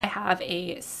have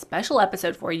a special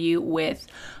episode for you with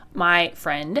my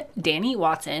friend Dani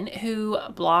Watson, who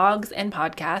blogs and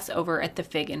podcasts over at the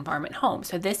Fig and Farm at Home.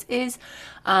 So this is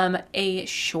a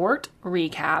short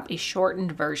recap, a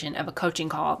shortened version of a coaching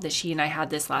call that she and I had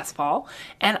this last fall.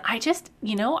 And I just,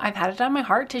 I've had it on my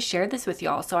heart to share this with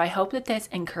y'all. So I hope that this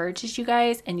encourages you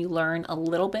guys and you learn a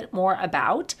little bit more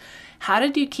about how to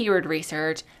do keyword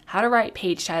research, how to write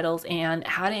page titles, and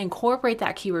how to incorporate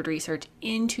that keyword research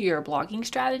into your blogging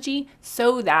strategy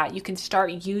so that you can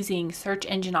start using search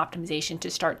engine optimization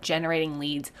to start generating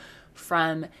leads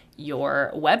from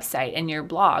your website and your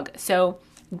blog. So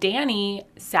Dani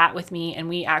sat with me and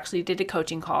we actually did a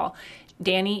coaching call.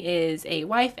 Dani is a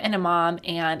wife and a mom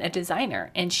and a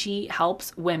designer, and she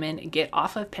helps women get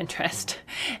off of Pinterest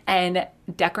and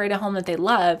decorate a home that they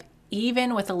love,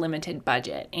 even with a limited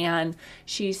budget. And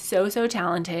she's so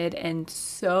talented and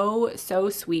so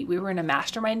sweet. We were in a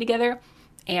mastermind together,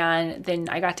 and then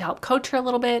I got to help coach her a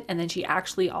little bit. And then she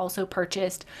actually also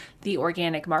purchased the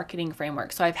organic marketing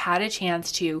framework. So I've had a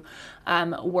chance to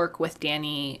work with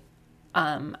Dani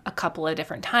a couple of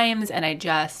different times, and I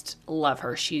just love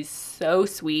her. She's so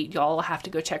sweet. Y'all have to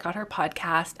go check out her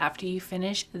podcast after you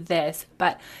finish this,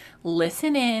 but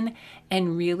listen in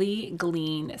and really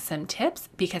glean some tips,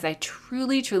 because I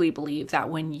truly believe that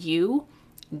when you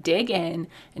dig in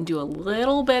and do a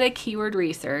little bit of keyword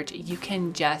research, you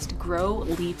can just grow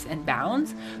leaps and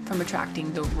bounds from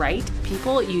attracting the right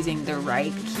people using the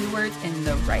right keywords in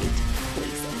the right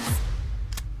places.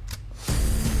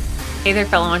 Hey there,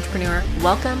 fellow entrepreneur.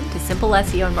 Welcome to Simple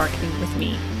SEO and Marketing with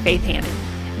me, Faith Hannon.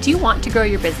 Do you want to grow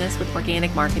your business with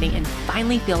organic marketing and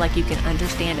finally feel like you can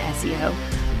understand SEO?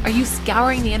 Are you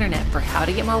scouring the internet for how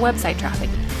to get more website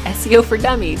traffic, SEO for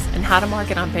dummies, and how to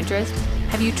market on Pinterest?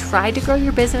 Have you tried to grow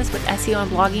your business with SEO and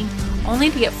blogging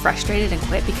only to get frustrated and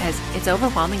quit because it's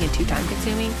overwhelming and too time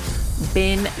consuming?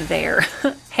 Been there.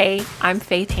 Hey, I'm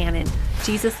Faith Hannon,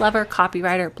 Jesus lover,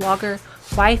 copywriter, blogger,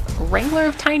 wife, wrangler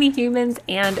of tiny humans,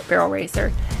 and barrel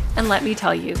racer. And let me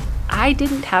tell you, I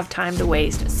didn't have time to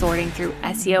waste sorting through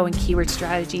SEO and keyword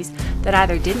strategies that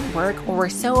either didn't work or were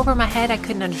so over my head I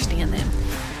couldn't understand them.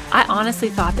 I honestly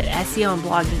thought that SEO and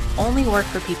blogging only worked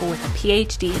for people with a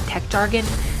PhD in tech jargon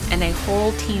and a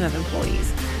whole team of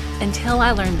employees, until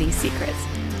I learned these secrets.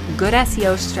 Good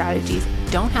SEO strategies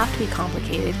don't have to be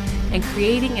complicated, and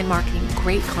creating and marketing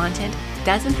great content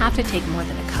doesn't have to take more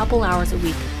than a couple hours a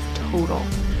week total.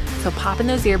 So pop in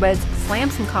those earbuds, slam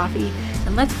some coffee,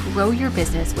 and let's grow your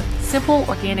business with simple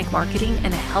organic marketing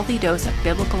and a healthy dose of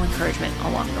biblical encouragement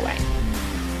along the way.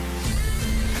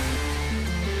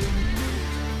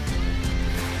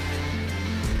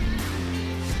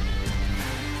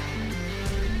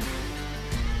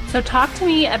 So talk to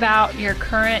me about your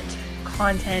current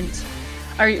content,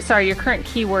 your current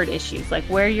keyword issues, like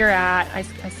where you're at. I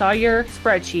saw your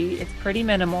spreadsheet. It's pretty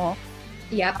minimal.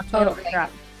 Yep, totally.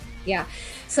 Yeah.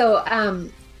 So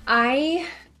I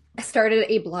started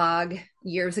a blog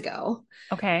years ago.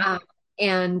 Okay.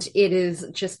 And it is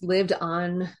just lived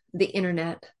on the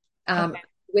internet Okay.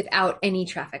 without any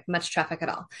traffic, much traffic at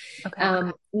all. Okay. Now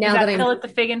Is that that still at the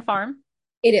Fig and Farm?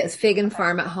 it is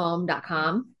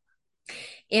figandfarmathome.com.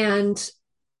 And starting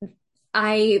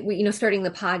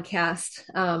the podcast,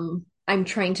 I'm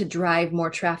trying to drive more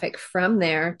traffic from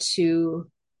there to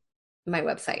my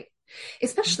website.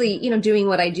 Especially, doing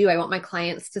what I do. I want my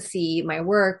clients to see my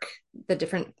work, the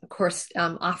different course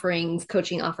offerings,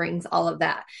 coaching offerings, all of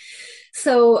that.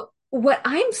 So what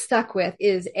I'm stuck with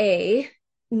is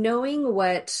knowing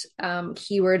what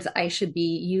keywords I should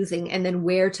be using and then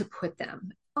where to put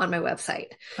them on my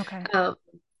website. Okay. I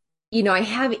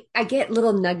get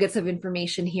little nuggets of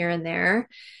information here and there,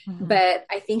 but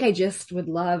I think I just would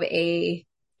love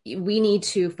we need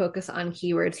to focus on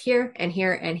keywords here and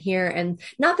here and here. And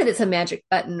not that it's a magic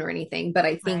button or anything, but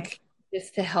I think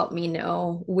just to help me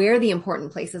know where the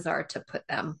important places are to put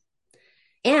them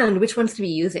and which ones to be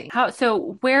using.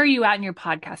 So where are you at in your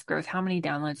podcast growth? How many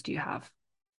downloads do you have?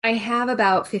 I have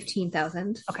about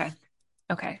 15,000.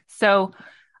 Okay. So,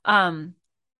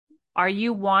 are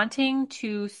you wanting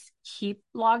to keep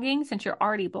blogging since you're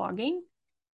already blogging?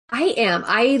 I am.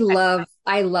 I love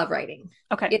writing.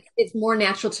 Okay. It's more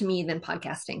natural to me than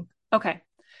podcasting. Okay.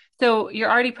 So you're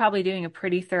already probably doing a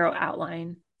pretty thorough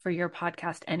outline for your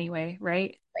podcast anyway,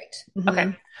 right? Right. Mm-hmm.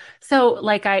 Okay. So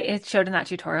it showed in that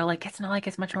tutorial, it's not like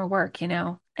it's much more work,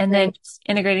 and then just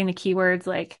integrating the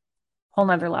keywords, whole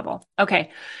nother level.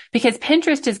 Okay. Because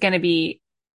Pinterest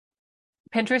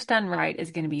done right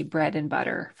is going to be bread and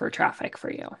butter for traffic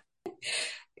for you.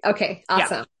 Okay.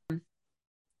 Awesome. Yeah.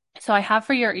 So I have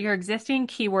for your existing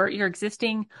keyword, your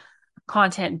existing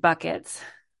content buckets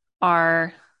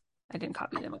are I didn't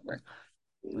copy them over.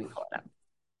 Let me pull it up.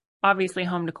 Obviously,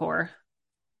 home decor.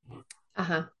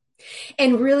 Uh-huh.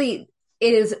 And really,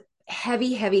 it is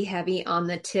heavy, heavy, heavy on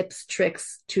the tips,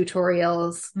 tricks,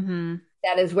 tutorials. Mm-hmm.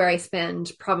 That is where I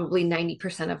spend probably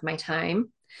 90% of my time.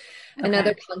 Okay.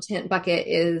 Another content bucket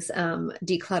is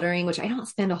decluttering, which I don't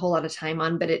spend a whole lot of time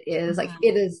on, but it is like Mhm.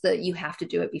 it is that you have to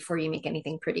do it before you make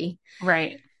anything pretty.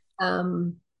 Right.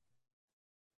 Um,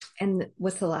 and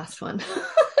what's the last one?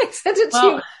 I sent it to you.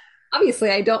 Well, Obviously,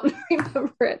 I don't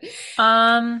remember it.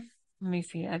 let me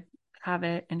see. I have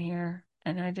it in here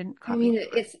and I didn't I copy mean, it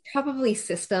over. it's probably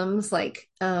systems like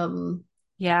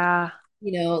Yeah.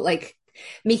 like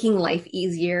making life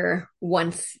easier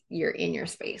once you're in your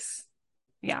space.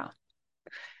 Yeah.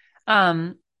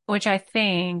 Which I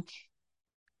think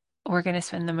we're going to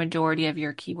spend the majority of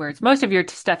your keywords, most of your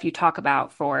stuff you talk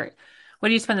about for, what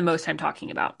do you spend the most time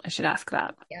talking about? I should ask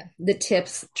that. Yeah. The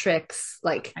tips, tricks,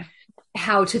 like Okay.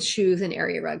 how to choose an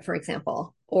area rug, for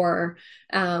example, or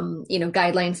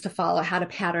guidelines to follow, how to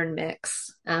pattern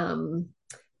mix,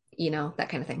 that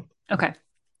kind of thing. Okay.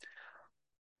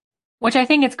 Which I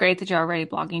think it's great that you're already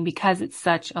blogging because it's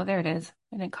such, oh, there it is.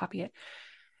 I didn't copy it.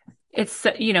 It's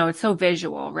so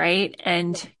visual, right?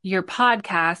 And your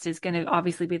podcast is going to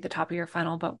obviously be at the top of your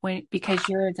funnel, but because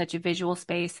you're in such a visual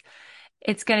space,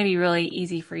 it's going to be really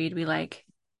easy for you to be like,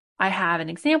 I have an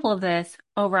example of this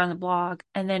over on the blog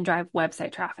and then drive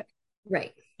website traffic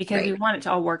Right. because we Right. want it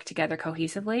to all work together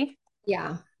cohesively.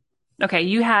 Yeah. Okay,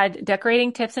 you had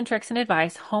decorating tips and tricks and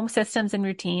advice, home systems and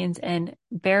routines, and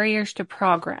barriers to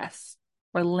progress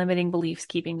or limiting beliefs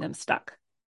keeping them stuck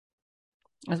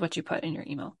is what you put in your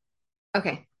email.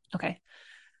 Okay. Okay.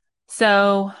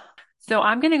 So, so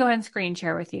I'm going to go ahead and screen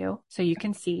share with you so you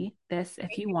can see this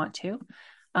if you want to.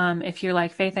 If you're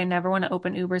like, Faith, I never want to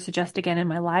open Uber Suggest again in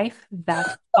my life,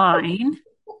 that's fine.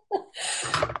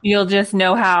 You'll just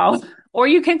know how, or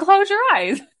you can close your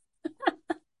eyes.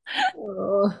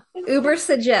 Oh, Uber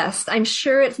suggest. I'm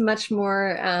sure it's much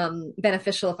more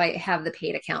beneficial if I have the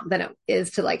paid account than it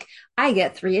is to like, I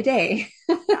get three a day.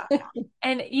 Yeah.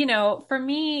 And, for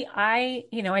me, I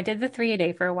did the 3 a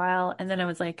day for a while and then I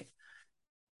was like,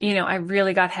 I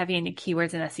really got heavy into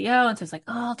keywords and SEO. And so it's like,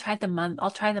 oh, I'll try the month. I'll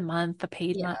try the month, the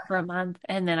paid Yeah. month for a month.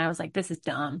 And then I was like, this is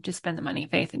dumb. Just spend the money,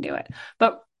 Faith, and do it.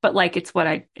 But like, it's what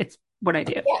I do.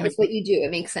 Yeah, it's what you do.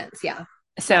 It makes sense. Yeah.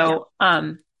 Yeah. So,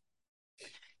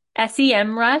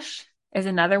 SEM Rush is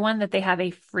another one that they have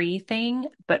a free thing,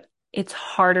 but it's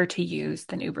harder to use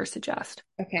than Uber Suggest.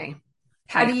 Okay.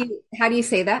 How Okay. do you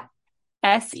say that?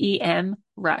 SEM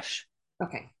Rush.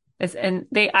 Okay. And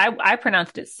I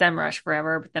pronounced it SEMrush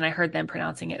forever, but then I heard them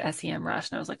pronouncing it SEM Rush,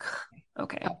 and I was like,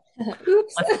 okay, Oh.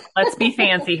 Oops. let's be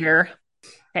fancy here.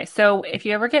 Okay, so if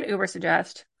you ever get Uber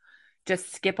Suggest,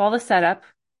 just skip all the setup,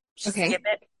 Okay. skip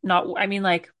it. Not, I mean,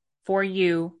 like for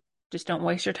you, just don't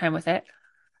waste your time with it.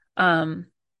 Um,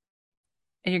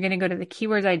 and you're going to go to the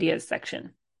keywords ideas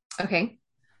section Okay.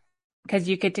 because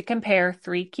you get to compare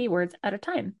 3 keywords at a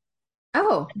time.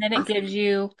 Oh, And then it awesome. gives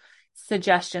you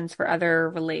suggestions for other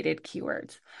related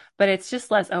keywords, but it's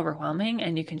just less overwhelming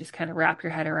and you can just kind of wrap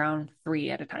your head around 3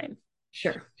 at a time.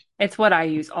 Sure. It's what I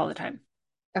use all the time.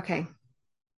 Okay.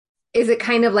 Is it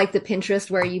kind of like the Pinterest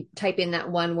where you type in that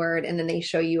one word and then they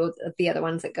show you the other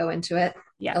ones that go into it a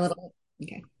Yes. little?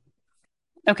 Okay.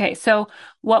 Okay. So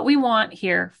what we want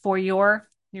here for your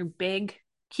big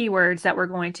keywords that we're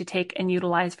going to take and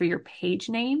utilize for your page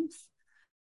names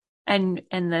and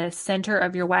the center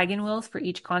of your wagon wheels for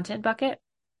each content bucket.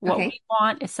 What Okay. we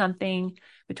want is something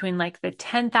between like the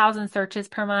 10,000 searches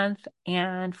per month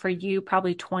and for you,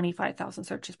 probably 25,000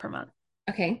 searches per month.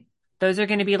 Okay. Those are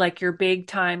going to be like your big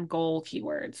time goal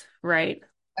keywords, right?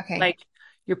 Okay. Like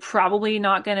you're probably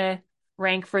not going to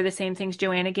rank for the same things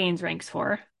Joanna Gaines ranks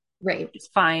for. Right. It's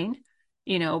fine,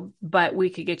 but we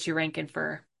could get you ranking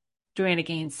for Joanna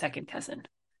Gaines' second cousin,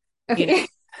 you know,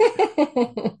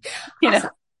 Okay. you know,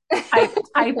 Awesome.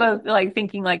 type of like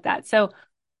thinking like that. So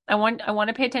I want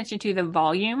to pay attention to the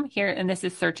volume here, and this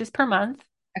is searches per month,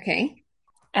 Okay.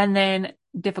 and then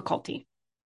difficulty.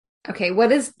 Okay.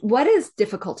 What is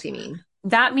difficulty mean?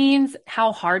 That means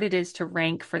how hard it is to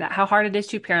rank for that, how hard it is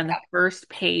to appear on the first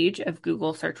page of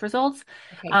Google search results.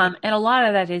 Okay. And a lot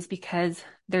of that is because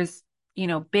there's,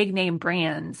 big name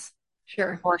brands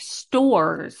Sure. or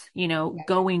stores, Yeah.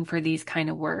 going for these kind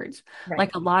of words. Right.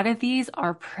 Like a lot of these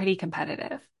are pretty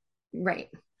competitive. Right.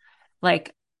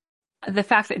 Like the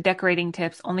fact that decorating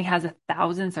tips only has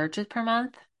 1,000 searches per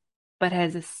month, but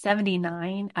has a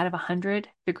 79 out of 100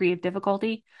 degree of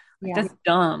difficulty. Like Yeah. that's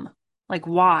dumb. Like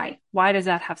why? Why does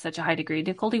that have such a high degree of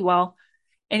difficulty? Well,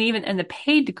 and the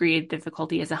paid degree of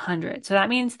difficulty is 100. So that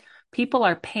means people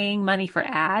are paying money for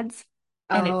ads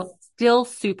and it's Oh, still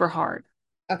super hard.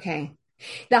 okay.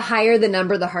 The higher the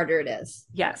number, the harder it is.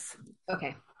 Yes.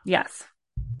 Okay. Yes.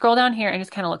 Scroll down here and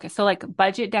just kind of look at so like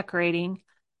budget decorating,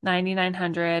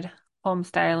 9,900, home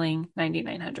styling,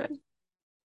 9,900,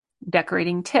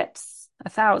 decorating tips,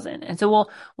 1,000. And so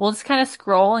we'll just kind of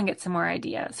scroll and get some more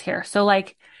ideas here. So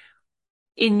like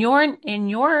in your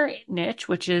niche,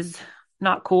 which is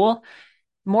not cool,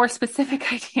 more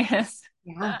specific ideas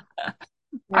Yeah. are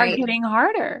Right. getting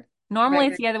harder. Normally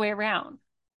Right. it's Right. the other way around.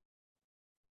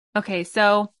 Okay,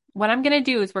 so what I'm going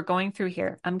to do is we're going through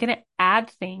here. I'm going to add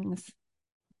things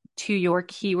to your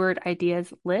keyword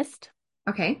ideas list.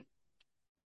 Okay.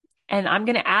 And I'm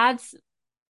going to add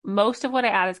most of what I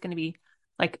add is going to be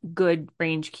like good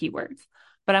range keywords.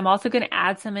 But I'm also going to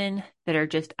add some in that are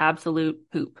just absolute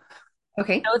poop.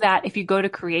 Okay. So that if you go to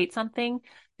create something,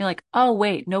 you're like, oh,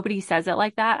 wait, nobody says it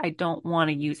like that. I don't want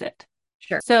to use it.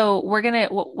 Sure. So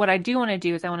what I do want to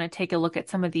do is I want to take a look at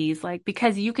some of these, like,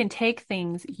 because you can take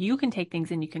things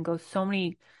and you can go so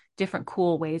many different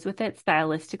cool ways with it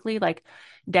stylistically, like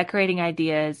decorating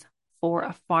ideas for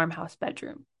a farmhouse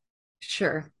bedroom,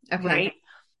 Sure. Okay. right?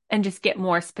 And just get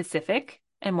more specific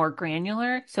and more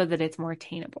granular so that it's more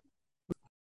attainable.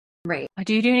 Right.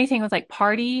 Do you do anything with like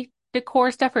party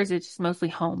decor stuff, or is it just mostly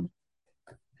home?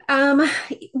 Um,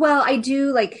 well, I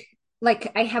do like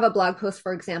I have a blog post,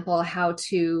 for example, how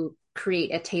to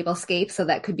create a tablescape so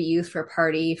that could be used for a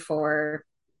party for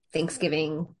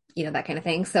Thanksgiving, that kind of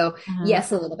thing. So Mhm.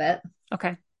 yes, a little bit.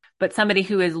 Okay. But somebody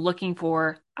who is looking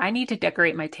for, I need to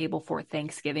decorate my table for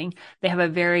Thanksgiving, they have a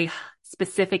very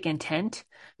specific intent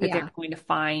that they're Yeah, going to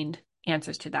find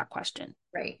answers to that question.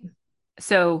 right.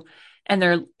 So,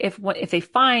 and if they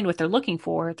find what they're looking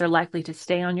for, they're likely to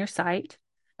stay on your site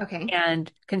Okay.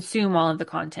 and consume all of the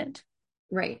content,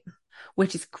 Right.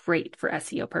 which is great for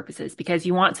SEO purposes because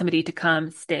you want somebody to come,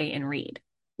 stay, and read.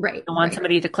 Right. You want Right.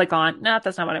 somebody to click on, no,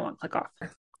 that's not what I want, click off.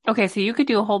 Okay, so you could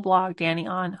do a whole blog, Dani,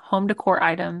 on home decor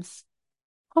items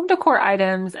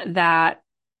that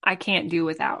I can't do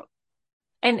without.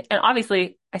 And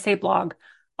obviously, I say blog,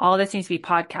 all of this needs to be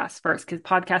podcast first because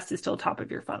podcast is still top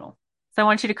of your funnel. So I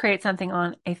want you to create something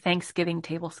on a Thanksgiving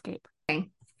tablescape, Okay.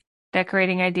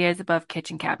 decorating ideas above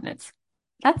kitchen cabinets.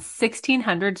 That's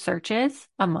 1,600 searches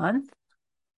a month.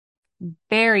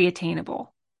 Very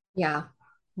attainable. Yeah.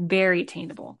 Very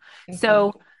attainable. Okay.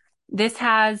 So this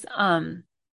has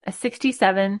a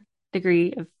 67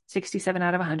 degree of 67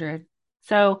 out of 100.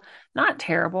 So not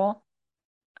terrible.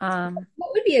 Um,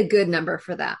 What would be a good number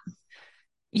for that?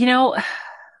 you know,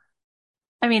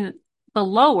 I mean, the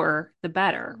lower, the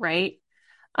better, right?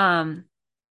 Um,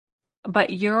 but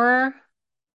your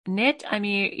niche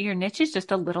is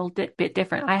just a little bit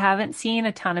different. I haven't seen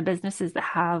a ton of businesses that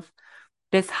have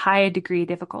this high a degree of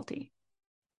difficulty.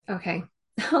 Okay.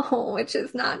 Oh, which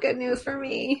is not good news for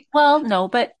me. Well, no,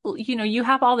 but you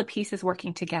have all the pieces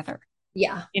working together.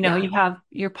 Yeah. You Yeah. have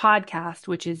your podcast,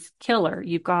 which is killer.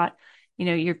 You've got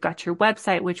your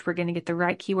website, which we're going to get the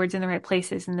right keywords in the right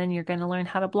places, and then you're going to learn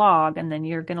how to blog, and then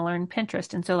you're going to learn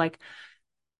Pinterest. And so like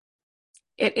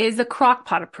it is a crock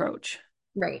pot approach.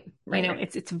 Right. Right.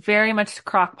 It's very much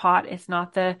crock pot. It's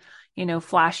not the,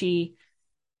 flashy,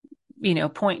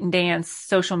 point and dance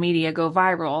social media go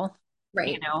viral,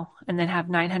 Right. and then have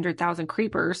 900,000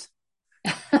 creepers.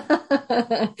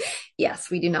 Yes,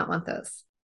 we do not want those.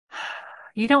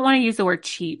 You don't want to use the word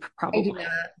cheap, I do probably. not.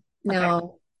 Okay.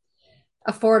 No.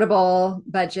 Affordable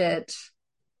budget.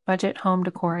 Budget home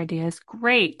decor ideas.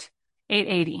 Great.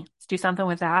 880. Let's do something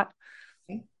with that.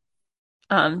 Okay.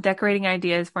 Decorating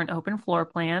ideas for an open floor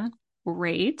plan.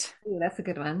 Great. Ooh, that's a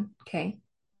good one. Okay.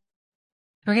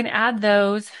 We're going to add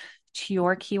those to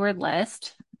your keyword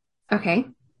list Okay.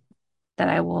 that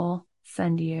I will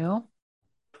send you.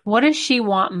 What does she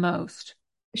want most?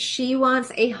 She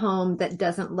wants a home that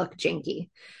doesn't look janky.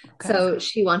 Okay. So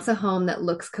she wants a home that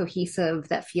looks cohesive,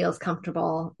 that feels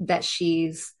comfortable,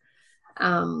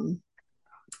 um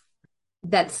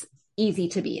that's easy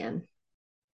to be in.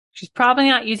 She's probably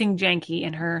not using janky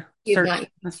in her She's search. not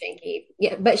using janky.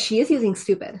 Yeah, but she is using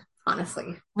stupid, honestly. She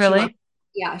wants Really?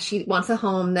 yeah, she wants a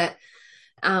home that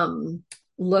um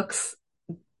looks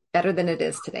better than it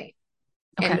is today.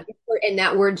 Okay. And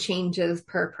that word changes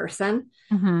per person.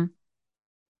 Mm-hmm.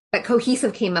 But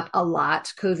cohesive came up a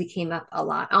lot. Cozy came up a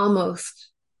lot. Almost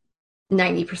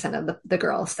 90% of the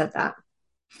girls said that.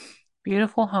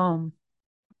 Beautiful home.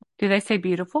 Do they say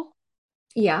beautiful?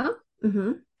 Yeah.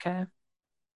 Hmm. Okay.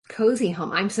 Cozy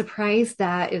home. I'm surprised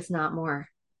that is not more.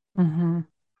 Mm-hmm.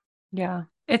 Yeah.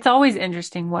 It's always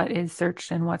interesting what is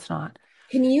searched and what's not.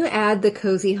 Can you add the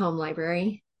cozy home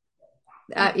library?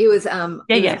 It was Yeah,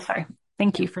 it was yeah. Sorry.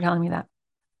 Thank you for telling me that.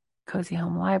 Cozy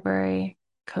home library.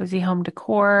 cozy home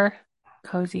decor,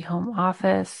 cozy home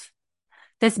office.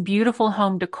 This beautiful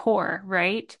home decor,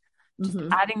 right? Just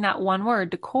Mm-hmm. adding that one word,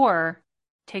 decor,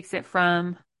 takes it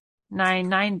from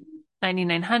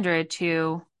 9,900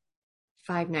 to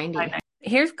 590.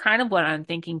 here's kind of what I'm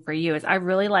thinking for you is I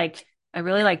really like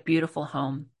beautiful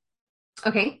home.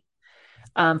 Okay.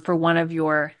 For one of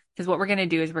your because what we're gonna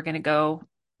do is we're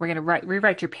gonna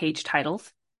rewrite your page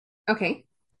titles Okay.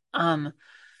 um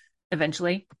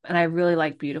eventually. And I really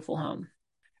like beautiful home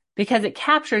because it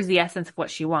captures the essence of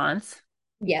what she wants,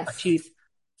 what Yes. she's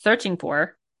searching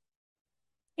for,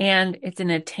 and it's an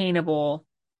attainable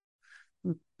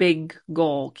big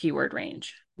goal keyword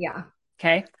range. Yeah.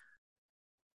 Okay.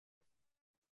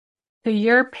 So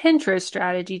your Pinterest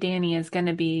strategy, Dani, is going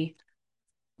to be,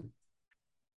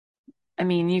 I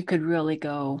mean, you could really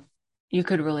go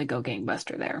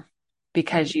gangbuster there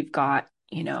because Okay. you've got,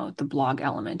 the blog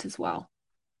element as well.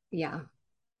 Yeah.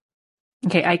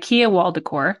 Okay. IKEA wall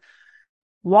decor,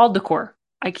 wall decor,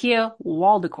 IKEA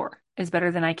wall decor is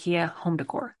better than IKEA home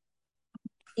decor.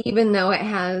 Even though it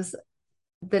has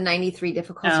the 93 No.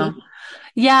 difficulty.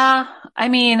 Yeah. I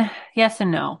mean, yes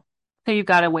and no. So you've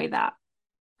got to weigh that.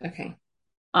 Okay.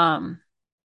 Um,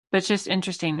 But it's just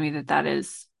interesting to me that that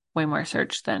is way more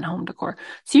searched than home decor.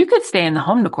 So you could stay in the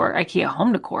home decor, IKEA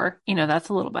home decor, that's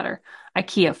a little better.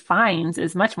 IKEA finds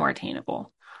is much more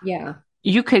attainable. Yeah.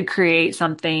 You could create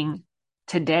something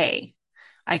today.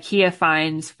 IKEA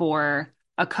finds for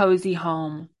a cozy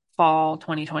home fall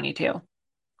 2022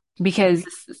 because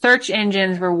Okay. search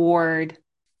engines reward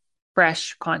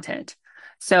fresh content.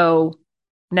 So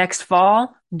next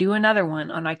fall, do another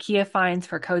one on IKEA finds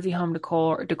for cozy home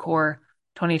decor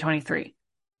 2023.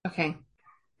 Okay.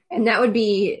 And that would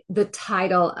be the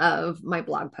title of my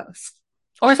blog post.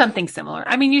 Or something similar.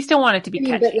 I mean, you still want it to be I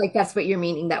mean, but catchy. like that's what you're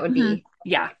meaning. That would Hmm. be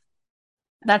Yeah,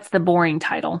 that's the boring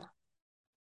title.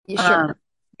 sure. Um,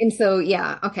 And so,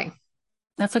 yeah. Okay.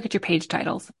 let's look at your page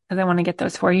titles because I want to get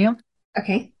those for you.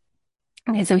 Okay.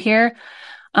 Okay, so here,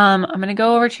 I'm going to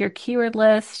go over to your keyword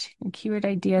list, your keyword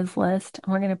ideas list,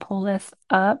 and we're going to pull this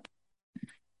up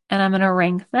and I'm going to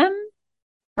rank them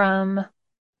from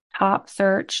top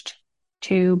searched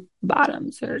to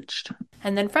bottom searched.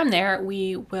 And then from there,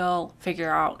 we will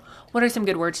figure out what are some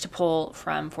good words to pull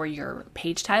from for your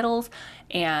page titles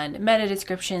and meta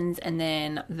descriptions, and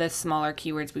then the smaller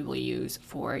keywords we will use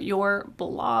for your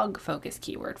blog focus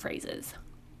keyword phrases.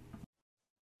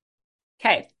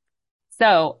 Okay,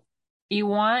 so you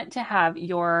want to have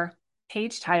your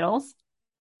page titles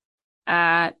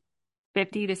at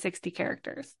 50 to 60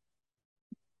 characters.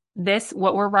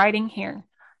 What we're writing here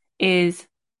is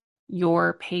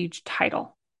your page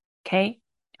title. Okay.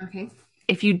 Okay.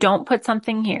 If you don't put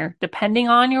something here, depending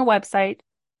on your website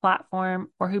platform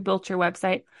or who built your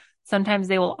website, sometimes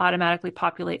they will automatically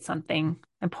populate something.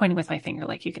 I'm pointing with my finger,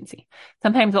 like you can see.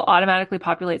 Sometimes they'll automatically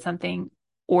populate something,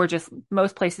 or just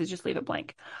most places just leave it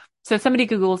blank. So if somebody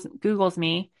Googles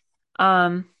me,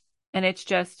 and it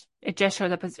just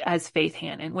shows up as Faith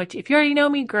Hannon, which if you already know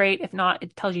me, great. If not,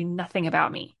 it tells you nothing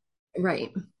about me.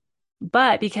 Right.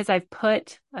 But because I've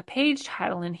put a page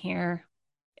title in here,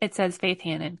 it says Faith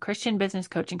Hannon, Christian business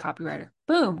coach and copywriter.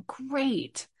 Boom,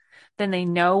 great. Then they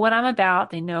know what I'm about.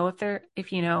 They know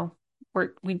if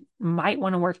we might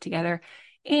want to work together.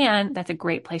 And that's a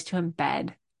great place to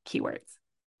embed keywords.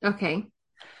 Okay.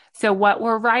 So what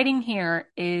we're writing here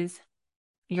is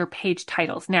your page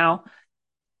titles. Now,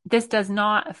 this does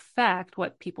not affect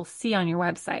what people see on your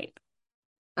website.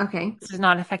 Okay. This does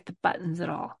not affect the buttons at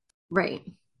all. Right.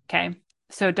 Okay.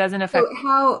 So it doesn't So affect.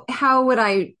 how would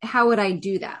I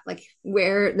do that? Like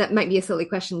where that might be a silly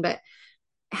question, but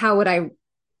how would I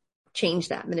change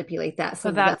that, manipulate that So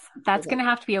so that that's going to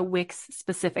have to be a Wix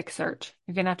specific search.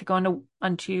 You're going to have to go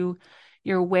onto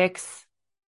your Wix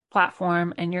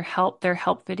platform and their help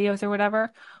videos or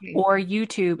whatever, okay. or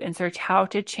YouTube and search how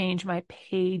to change my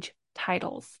page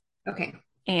titles Okay.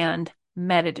 and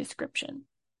meta description.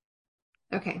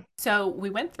 Okay. So we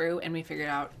went through and we figured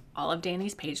out all of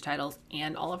Dani's page titles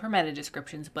and all of her meta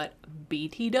descriptions, but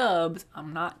BT dubs,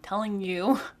 I'm not telling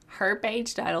you her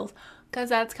page titles because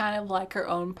that's kind of like her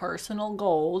own personal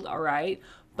gold, all right?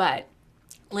 But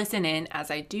listen in as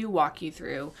I do walk you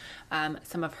through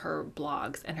some of her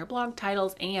blogs and her blog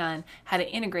titles and how to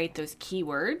integrate those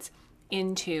keywords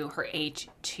into her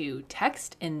H2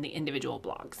 text in the individual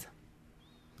blogs.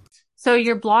 So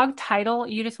your blog title,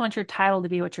 you just want your title to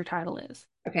be what your title is.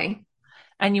 Okay.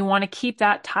 And you want to keep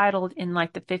that titled in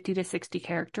like the 50 to 60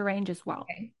 character range as well.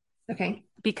 Okay. Okay.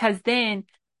 Because then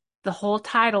the whole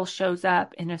title shows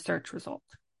up in a search result.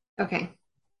 Okay.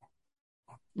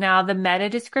 Now, the meta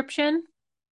description,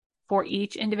 for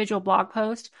each individual blog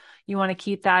post, you want to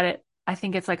keep that at, I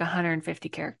think it's like 150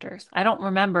 characters. I don't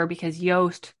remember because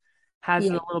Yoast has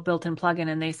the Yeah. little built-in plugin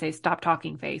and they say, stop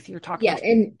talking, Faith. You're talking Yeah,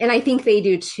 too. and I think they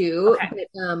do too. Okay.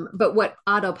 But what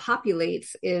auto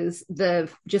populates is the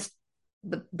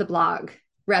blog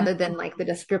rather than like the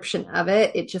description of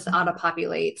it. It just auto Mhm.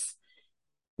 populates.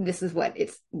 This is what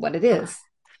it Okay. is.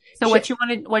 So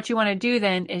Should, what you want to do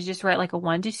then is just write like a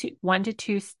one to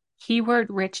two keyword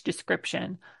rich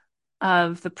description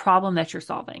of the problem that you're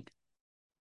solving.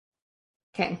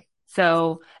 okay,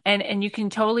 So, and you can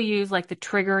totally use like the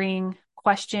triggering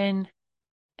question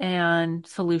and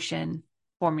solution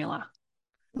formula.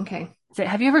 okay, So,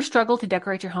 have you ever struggled to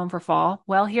decorate your home for fall?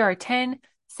 Well, here are 10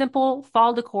 simple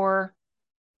fall decor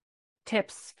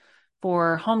tips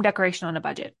for home decoration on a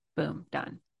budget. Boom,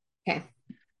 done. okay.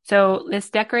 So, this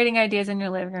decorating ideas in your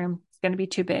living room is going to be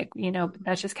too big.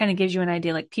 That just kind of gives you an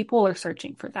idea. Like people are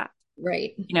searching for that,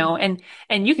 Right,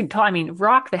 and you can tell, I mean,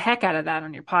 rock the heck out of that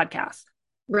on your podcast.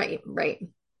 right.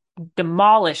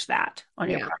 Demolish that on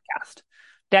your Yeah. podcast.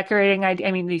 Decorating idea,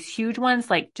 I mean, these huge ones,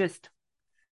 like just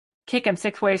kick them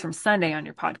 6 ways from Sunday on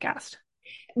your podcast.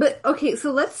 But okay,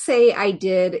 so let's say I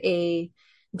did a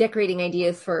decorating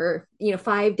ideas for,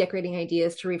 5 decorating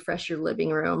ideas to refresh your living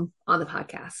room on the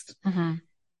podcast. Mm-hmm.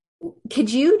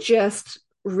 Could you just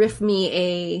riff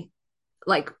me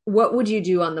like, what would you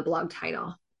do on the blog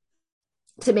title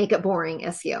to make it boring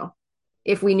SEO?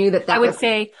 If we knew that I that would was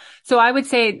say, so I would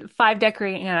say 5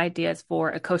 decorating ideas for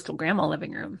a coastal grandma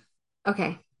living room,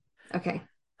 okay. Okay.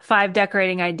 5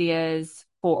 decorating ideas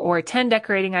for, or 10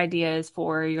 decorating ideas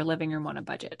for your living room on a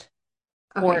budget,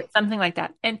 or Okay. something like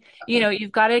that. And, Okay.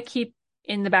 you've got to keep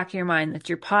in the back of your mind that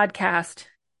your podcast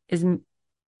is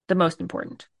the most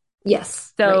important.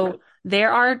 Yes. Right. So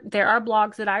there are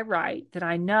blogs that I write that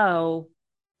I know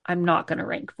I'm not going to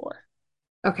rank for.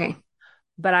 Okay.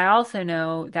 But I also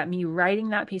know that me writing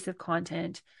that piece of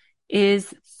content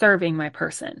is serving my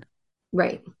person.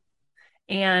 Right.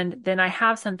 And then I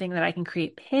have something that I can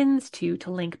create pins to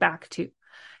link back to.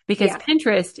 Because Yeah.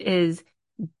 Pinterest is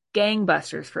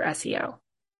gangbusters for SEO.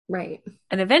 Right.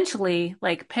 And eventually,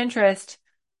 like Pinterest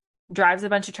drives a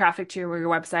bunch of traffic to your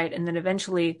website, and then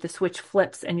eventually the switch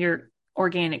flips and your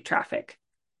organic traffic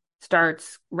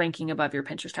starts ranking above your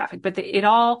Pinterest traffic. But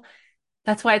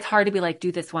that's why it's hard to be like,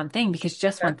 do this one thing because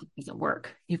just one Sure. thing doesn't work.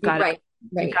 Right. You've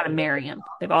Right. got to marry them.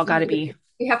 They've all got to be.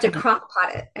 You have to crock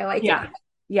pot it. I like Yeah. it.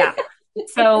 Yeah.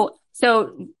 So,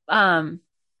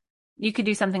 you could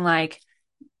do something like,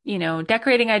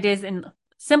 decorating ideas and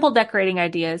simple decorating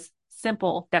ideas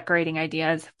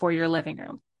for your living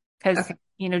room. Because, Okay.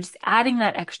 just adding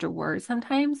that extra word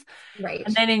sometimes. And Right.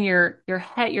 then in your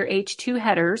H2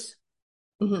 headers,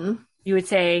 Hmm. you would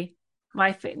say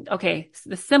okay,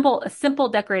 so a simple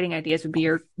decorating ideas would be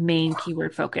your main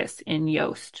keyword focus in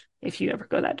Yoast if you ever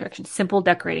go that direction. Simple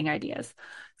decorating ideas.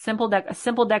 A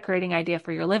simple decorating idea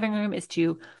for your living room is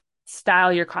to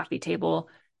style your coffee table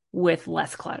with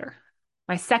less clutter.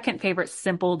 My second favorite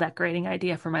simple decorating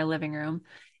idea for my living room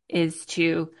is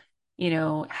to,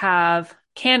 have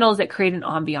candles that create an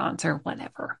ambiance or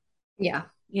whatever, Yeah.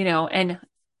 and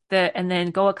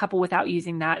then go a couple without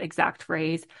using that exact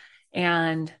phrase.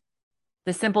 And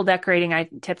the simple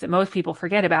decorating tips that most people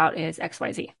forget about is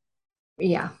XYZ,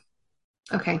 Yeah.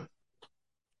 Okay.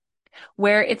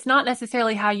 where it's not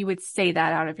necessarily how you would say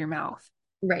that out of your mouth,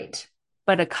 Right.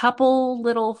 but a couple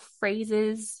little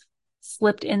phrases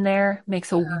slipped in there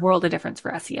makes a world of difference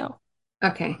for SEO.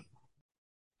 Okay.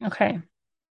 Okay.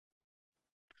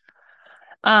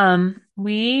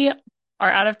 We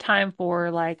are out of time for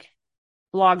like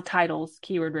blog titles,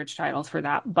 keyword rich titles for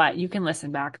that, but you can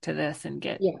listen back to this and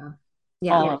get Yeah.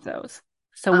 Yeah. all of those.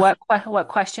 So Awesome. what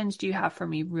questions do you have for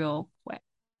me real quick?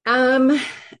 Um,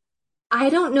 I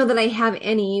don't know that I have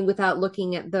any without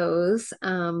looking at those.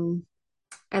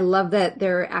 I love that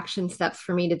there are action steps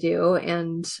for me to do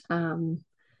and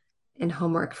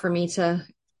homework for me to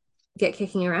get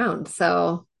kicking around.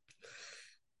 So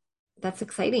that's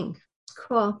exciting.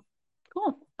 Cool.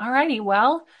 Cool. All righty.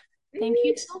 Well, thank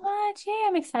you Great. so much. Yeah,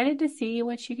 I'm excited to see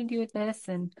what you can do with this.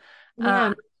 Uh, Yeah,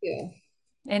 me too.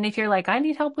 and if you're like, I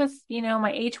need help with,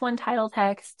 my H1 title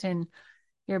text and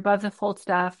your above the fold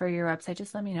stuff or your website,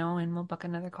 just let me know and we'll book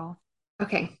another call.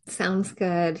 Okay, sounds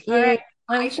good. All right. Yay.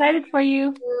 I'm I should excited for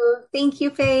you. do. Thank you,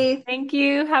 Faith. Thank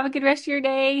you. Have a good rest of your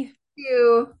day.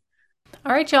 You.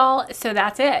 All right, y'all. So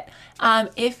that's it.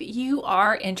 If you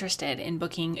are interested in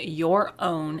booking your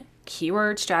own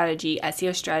keyword strategy,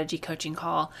 SEO strategy coaching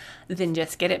call, then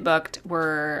just get it booked.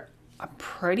 We're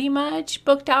pretty much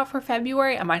booked out for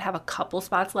February. I might have a couple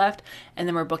spots left, and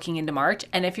then we're booking into March.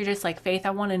 And if you're just like, Faith,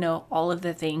 I want to know all of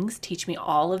the things, teach me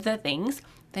all of the things,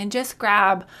 then just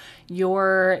grab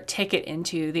your ticket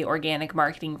into the organic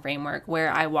marketing framework,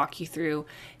 where I walk you through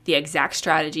the exact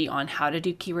strategy on how to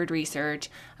do keyword research.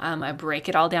 I break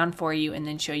it all down for you and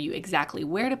then show you exactly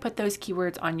where to put those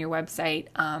keywords on your website.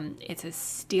 It's a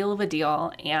steal of a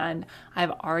deal, and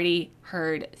I've already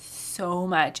heard so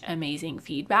much amazing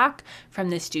feedback from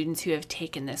the students who have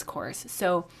taken this course.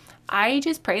 So I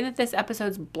just pray that this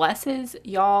episode blesses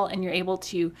y'all and you're able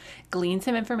to glean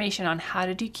some information on how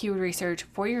to do keyword research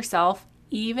for yourself.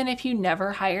 Even if you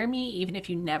never hire me, even if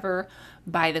you never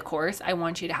buy the course, I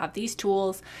want you to have these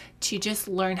tools to just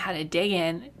learn how to dig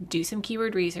in, do some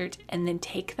keyword research, and then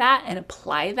take that and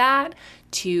apply that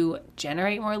to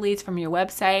generate more leads from your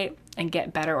website and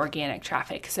get better organic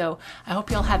traffic. So I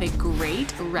hope you'll have a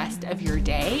great rest of your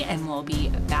day, and we'll be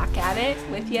back at it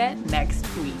with you next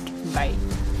week. Bye.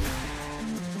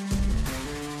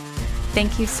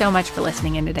 Thank you so much for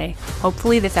listening in today.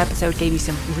 Hopefully this episode gave you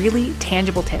some really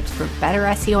tangible tips for better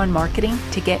SEO and marketing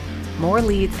to get more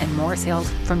leads and more sales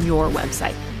from your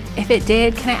website. If it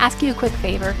did, can I ask you a quick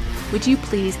favor? Would you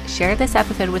please share this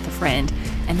episode with a friend,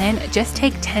 and then just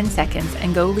take 10 seconds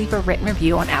and go leave a written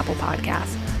review on Apple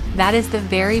Podcasts. That is the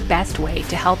very best way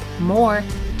to help more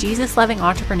Jesus-loving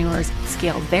entrepreneurs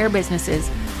scale their businesses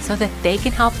so that they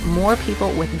can help more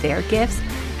people with their gifts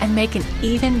and make an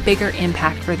even bigger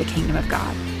impact for the kingdom of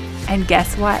God. And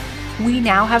guess what? We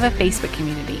now have a Facebook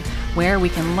community where we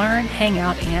can learn, hang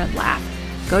out, and laugh.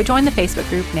 Go join the Facebook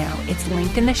group now. It's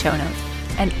linked in the show notes.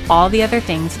 And all the other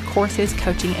things, courses,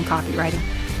 coaching, and copywriting,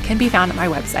 can be found at my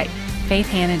website,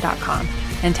 faithhannon.com.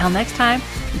 Until next time,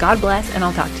 God bless, and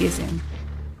I'll talk to you soon.